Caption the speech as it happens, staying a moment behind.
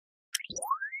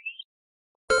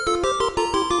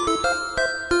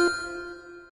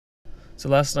So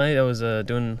last night I was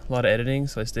doing a lot of editing,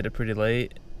 so I stayed up pretty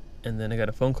late, and then I got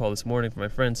a phone call this morning from my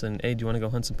friend saying, hey, do you want to go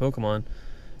hunt some Pokemon?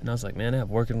 And I was like, man, I have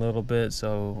work in a little bit,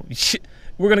 so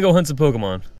we're gonna go hunt some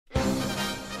Pokemon.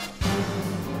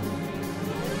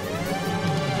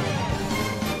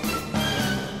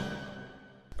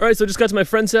 All right, so just got to my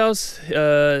friend's house.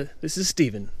 This is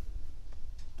Steven.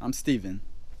 I'm Steven.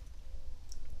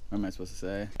 What am I supposed to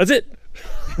say? That's it.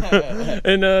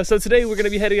 And so today we're gonna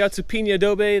be heading out to Pena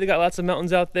Adobe. They got lots of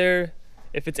mountains out there.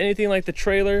 If it's anything like the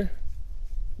trailer,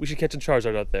 we should catch a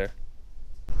Charizard out there.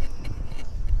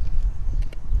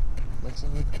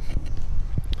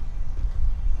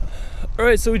 All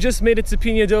right, so we just made it to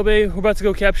Pena Adobe. We're about to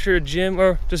go capture a gym,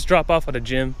 or just drop off at a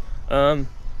gym.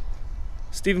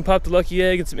 Steven popped a lucky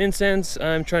egg and some incense.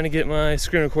 I'm trying to get my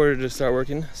screen recorder to start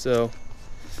working, so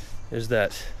there's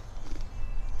that.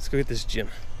 Let's go get this gym.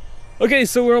 Okay,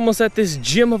 so we're almost at this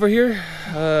gym over here.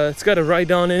 It's got a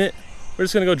ride-on in it. We're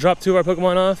just gonna go drop 2 of our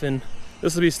Pokemon off, and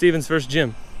this will be Steven's first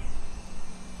gym.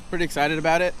 Pretty excited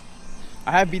about it.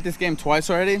 I have beat this game twice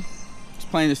already. Just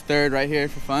playing this third right here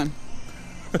for fun.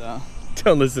 So.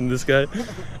 Don't listen to this guy.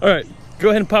 All right, go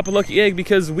ahead and pop a lucky egg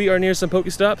because we are near some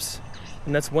Pokestops,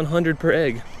 and that's 100 per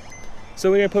egg. So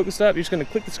when you're at Pokestop, you're just gonna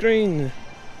click the screen,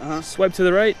 swipe to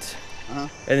the right, and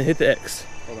then hit the X.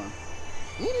 Hold on.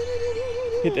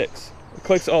 Hit the X. It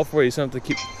collects all for you, so you don't have to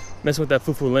keep messing with that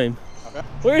foo-foo lame. Okay.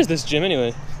 Where is this gym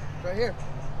anyway? Right here.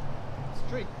 It's a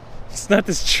tree. It's not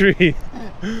this tree.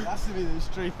 It has to be this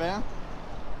tree, fam.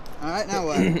 All right, now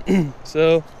what?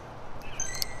 So,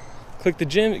 click the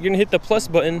gym. You're gonna hit the plus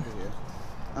button.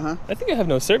 I think I have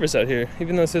no service out here,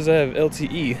 even though it says I have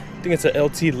LTE. I think it's a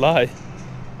LT lie.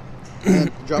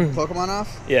 Drop a Pokemon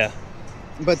off? Yeah.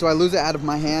 But do I lose it out of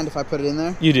my hand if I put it in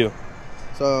there? You do.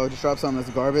 So just drop something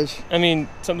that's garbage? I mean,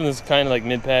 something that's kind of like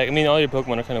mid-pack. I mean, all your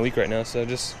Pokemon are kind of weak right now, so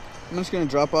just... I'm just gonna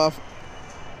drop off...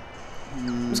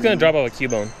 I'm just gonna drop off a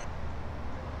Cubone.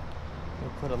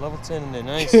 Put a level 10 in there,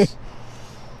 nice.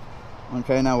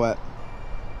 Okay, now what?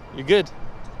 You're good.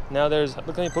 Now there's,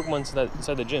 look how many Pokemon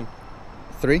inside the gym.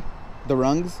 3? The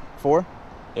rungs? 4?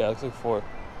 Yeah, looks like 4.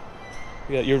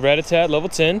 You got your Rattata, level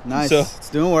 10. Nice, so it's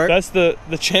doing work. That's the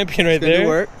champion right there. Do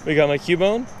work. We got my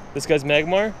Cubone, this guy's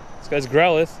Magmar, this guy's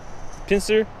Growlithe,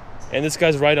 Pinsir, and this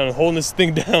guy's Rhydon holding this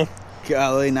thing down.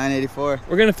 Golly, 984.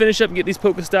 We're gonna finish up and get these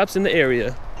Pokestops in the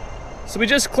area. So we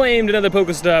just claimed another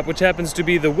Pokestop, which happens to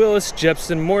be the Willis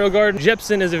Jepson Memorial Garden.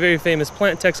 Jepson is a very famous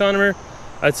plant taxonomer.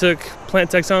 I took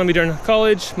plant taxonomy during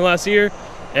college my last year,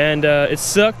 and it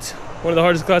sucked. One of the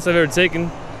hardest classes I've ever taken,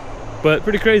 but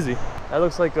pretty crazy. That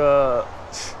looks like a,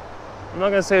 I'm not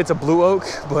gonna say it's a blue oak,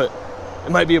 but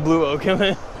it might be a blue oak.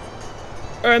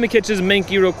 All right, let me catch this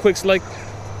Mankey real quick. Like,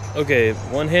 okay,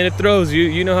 one-handed throws,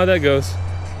 you know how that goes.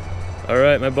 All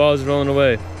right, my ball is rolling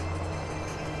away.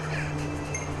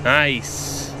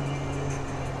 Nice.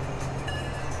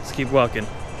 Let's keep walking.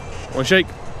 1 shake,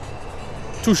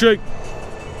 2 shake.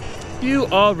 You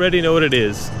already know what it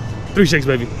is. 3 shakes,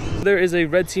 baby. There is a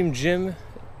red team gym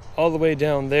all the way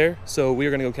down there, so we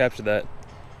are gonna go capture that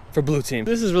for blue team.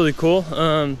 This is really cool.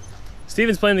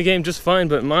 Steven's playing the game just fine,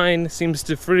 but mine seems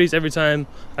to freeze every time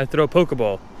I throw a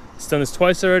Pokeball. It's done this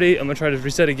twice already. I'm gonna try to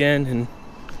reset again and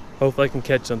hopefully I can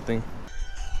catch something.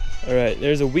 All right,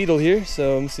 there's a Weedle here,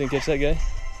 so I'm just gonna catch that guy.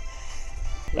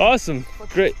 Awesome,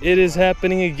 great, it is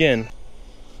happening again.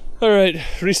 All right,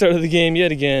 restart of the game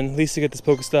yet again. At least I get this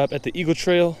Pokestop at the Eagle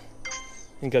Trail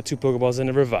and got 2 Pokeballs and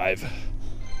a revive.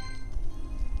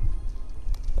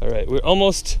 All right, we're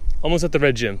almost at the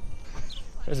red gym.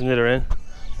 There's a Nidoran.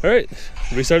 All right,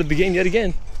 restarted the game yet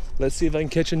again. Let's see if I can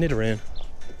catch a Nidoran.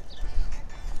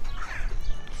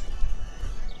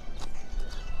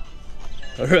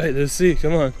 All right, let's see,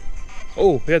 come on.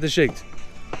 Oh, we got the shake.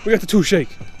 We got the 2 shake.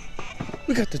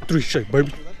 We got the 3 shake,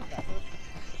 baby.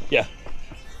 Yeah.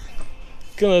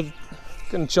 Gonna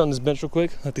chill on this bench real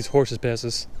quick. Let these horses pass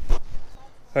us. All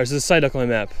right, so there's a Psyduck on my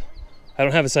map. I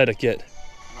don't have a Psyduck yet.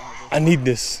 I need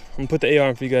this. I'm gonna put the AR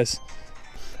on for you guys.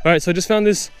 All right, so I just found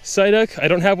this Psyduck. I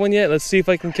don't have one yet. Let's see if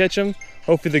I can catch him.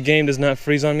 Hopefully the game does not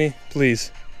freeze on me,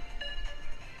 please.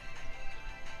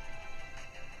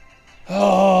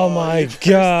 Oh my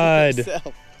God.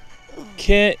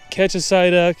 Can't catch a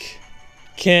Psyduck.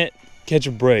 Can't catch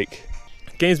a break.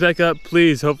 Game's back up,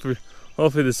 please. Hopefully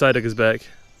the Psyduck is back.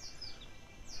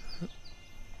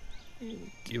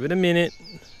 Give it a minute.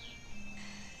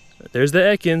 There's the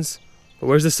Ekans, but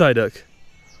where's the Psyduck?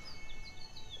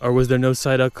 Or was there no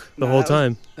Psyduck the whole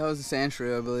time? That was a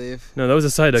Sandshrew, I believe. No, that was a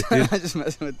Psyduck, dude. I'm just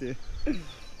messing with you.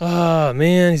 Ah,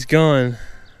 man, he's gone.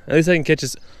 At least I can catch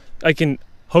this. I can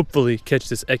hopefully catch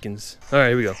this Ekans. All right,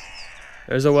 here we go.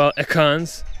 There's a wild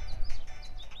Ekans.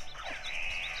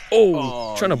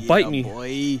 Oh, trying to bite me.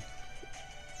 Boy.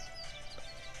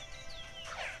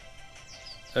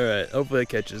 All right, hopefully it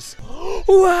catches.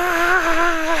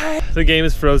 The game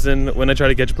is frozen when I try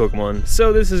to catch a Pokemon.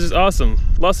 So this is just awesome.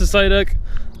 Lost a Psyduck,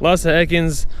 lost a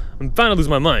Ekans. I'm finally losing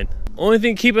my mind. Only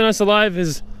thing keeping us alive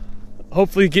is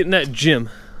hopefully getting that gym.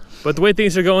 But the way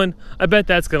things are going, I bet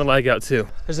that's gonna lag out too.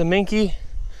 There's a Mankey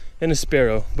and a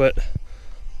Sparrow, but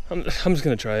I'm just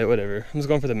gonna try it, whatever. I'm just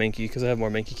going for the Mankey because I have more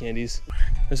Mankey candies.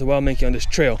 There's a wild Mankey on this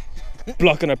trail,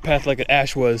 blocking our path like an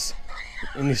Ash was,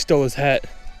 and he stole his hat.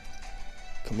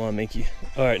 Come on, Mankey.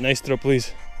 All right, nice throw,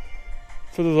 please.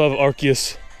 For the love of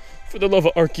Arceus. For the love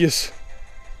of Arceus.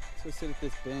 Let's go sit at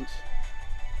this bench.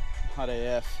 Hot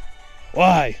AF.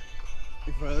 Why?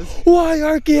 Big bros. Why,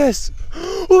 Arceus?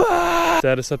 Why?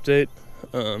 Status update.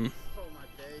 Oh my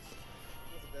days.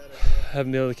 That's a bad idea.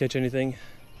 Haven't been able to catch anything.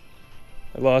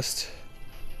 I lost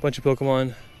a bunch of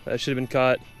Pokemon that should have been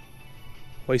caught.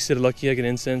 Wasted a lucky egg and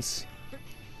incense.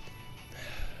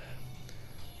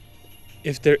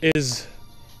 If there is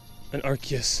an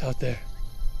Arceus out there,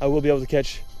 I will be able to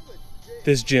catch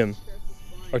this gym,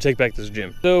 or take back this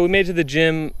gym. So we made it to the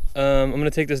gym. I'm gonna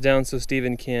take this down so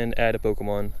Steven can add a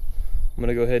Pokemon. I'm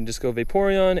gonna go ahead and just go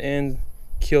Vaporeon and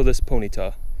kill this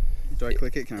Ponyta. Do I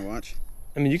click it? Can I watch?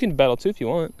 I mean, you can battle too if you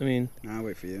want. I mean, Nah, I'll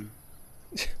wait for you.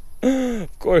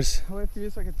 of course. I'll wait for you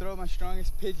so I can throw my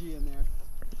strongest Pidgey in there.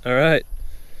 All right.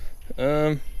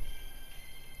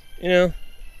 You know,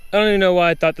 I don't even know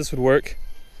why I thought this would work.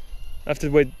 After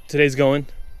the way today's going,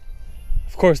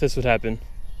 of course this would happen.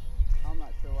 I'm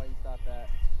not sure why you thought that.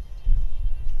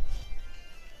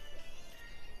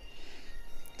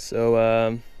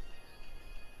 So,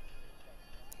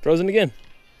 frozen again.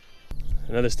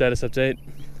 Another status update.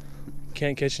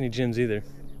 Can't catch any gyms either.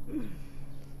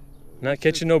 Not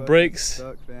catching no breaks.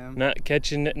 Not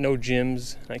catching no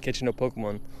gyms. Not catching no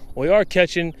Pokemon. What we are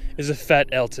catching is a fat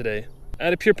L today.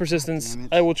 Out of pure persistence,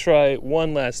 I will try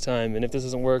one last time, and if this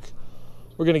doesn't work,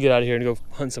 we're gonna get out of here and go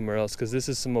hunt somewhere else, because this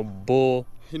is some bull.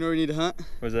 You know where we need to hunt?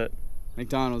 Where's that?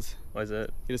 McDonald's. Why is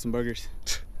that? Get us some burgers.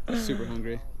 Super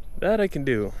hungry. That I can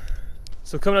do.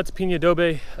 So coming out to Pina Dobe,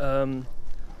 we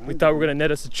thought we were gonna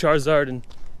net us a Charizard and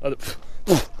other.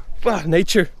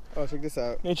 Nature. Oh, check this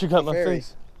out. Nature got my Clefairy.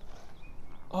 face.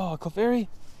 Oh, Clefairy.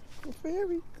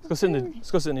 Clefairy. Let's go sit in the,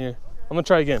 let's go sit in here. I'm gonna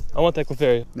try again. I want that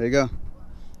Clefairy. There you go.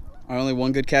 Our only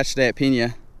one good catch today at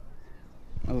Pina.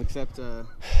 I'll accept.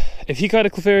 If he caught a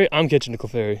Clefairy, I'm catching a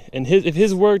Clefairy. And if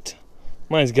his worked,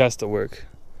 mine's got to work.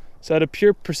 So out of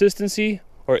pure persistency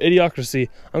or idiocracy,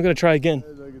 I'm gonna try again.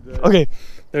 Okay,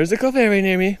 there's a Clefairy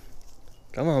near me.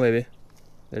 Come on, baby.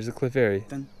 There's a Clefairy.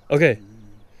 Okay.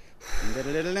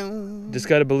 Just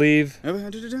gotta believe. You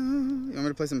want me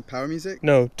to play some power music?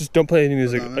 No, just don't play any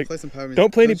music. I'm gonna Like, play some power music.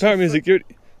 don't play any power music.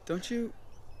 Don't you?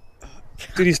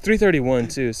 Dude, he's 331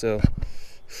 too, so.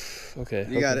 Okay.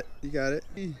 You got it. You got it.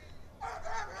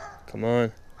 Come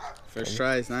on. First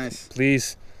try is nice.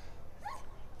 Please.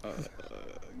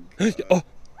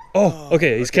 Oh,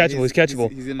 okay, he's catchable. He's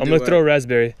catchable. I'm gonna throw a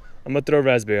raspberry. I'm gonna throw a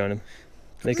raspberry on him.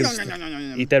 Make him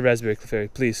eat that raspberry,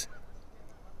 Clefairy, please.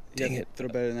 Dang it. Throw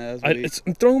better than that. That was weak.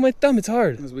 I'm throwing with my thumb. It's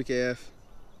hard. That was weak AF.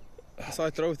 That's all I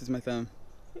throw with is my thumb.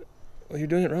 Well, you're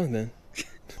doing it wrong then.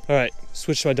 All right,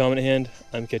 switch to my dominant hand.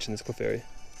 I'm catching this Clefairy.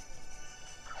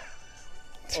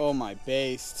 Oh my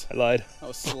based. I lied. That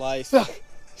was sliced.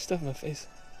 Stuff in my face.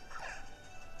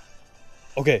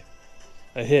 Okay,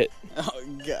 I hit. Oh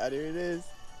god, here it is.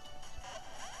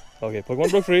 Okay,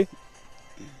 Pokemon broke free.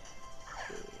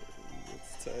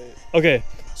 That's tight. Okay,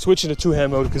 switching to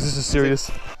two-hand mode because this is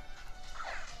serious.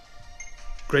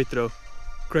 Great throw.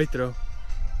 Great throw.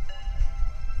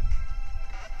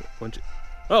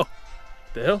 Oh,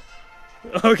 the hell?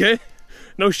 Okay,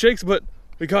 no shakes, but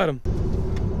we caught him.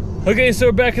 Okay, so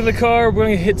we're back in the car. We're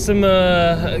gonna hit some,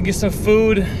 get some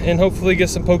food and hopefully get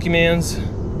some Pokemans.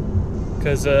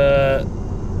 Because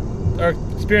our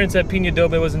experience at Pina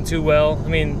Dobe wasn't too well. I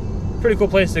mean, pretty cool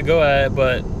place to go at,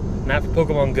 but not for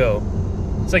Pokemon Go.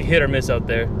 It's like hit or miss out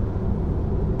there.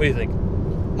 What do you think?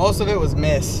 Most of it was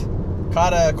miss.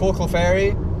 Caught a cool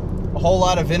Clefairy, a whole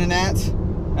lot of Venonats,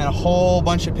 and a whole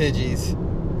bunch of Pidgeys.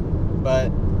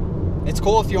 But it's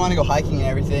cool if you want to go hiking and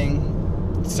everything.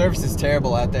 The service is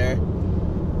terrible out there.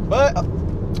 But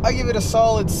I give it a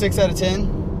solid 6 out of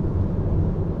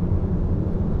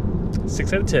 10.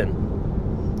 6 out of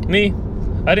 10. Me,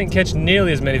 I didn't catch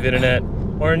nearly as many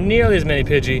Venonat or nearly as many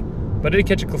Pidgey, but I did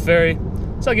catch a Clefairy,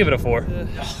 so I'll give it a 4.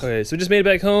 Okay, so we just made it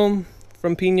back home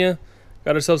from Pina,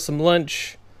 got ourselves some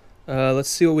lunch. Let's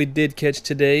see what we did catch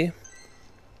today,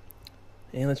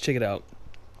 and let's check it out.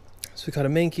 So we caught a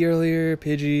Mankey earlier,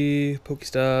 Pidgey,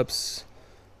 Pokestops,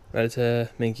 Rattata,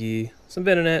 Minky, some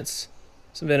Venonats,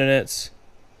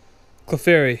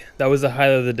 Clefairy. That was the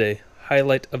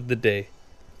highlight of the day.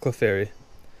 Clefairy.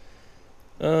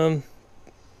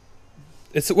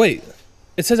 Wait.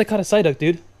 It says I caught a Psyduck,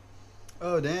 dude.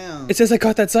 Oh, damn. It says I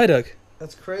caught that Psyduck.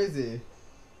 That's crazy.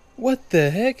 What the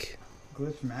heck?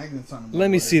 Glitch magnets on him. Let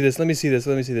me see this. Go to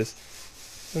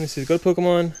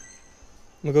Pokemon. I'm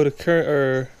gonna go to current,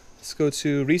 or let's go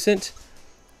to recent.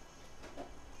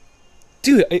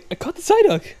 Dude, I caught the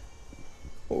Psyduck.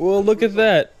 Well, look at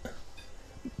that.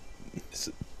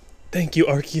 Thank you,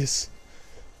 Arceus.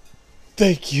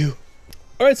 Thank you.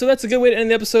 Alright, so that's a good way to end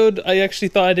the episode. I actually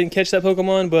thought I didn't catch that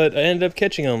Pokemon, but I ended up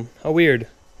catching him. How weird.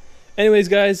 Anyways,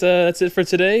 guys, that's it for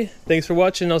today. Thanks for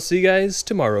watching. I'll see you guys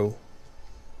tomorrow.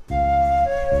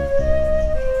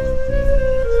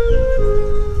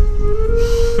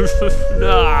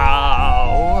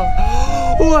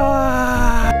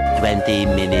 20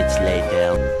 minutes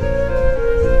later.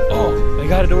 Oh, I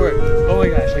got it to work. Oh my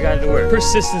gosh, I got it to work.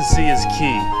 Persistency is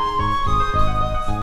key.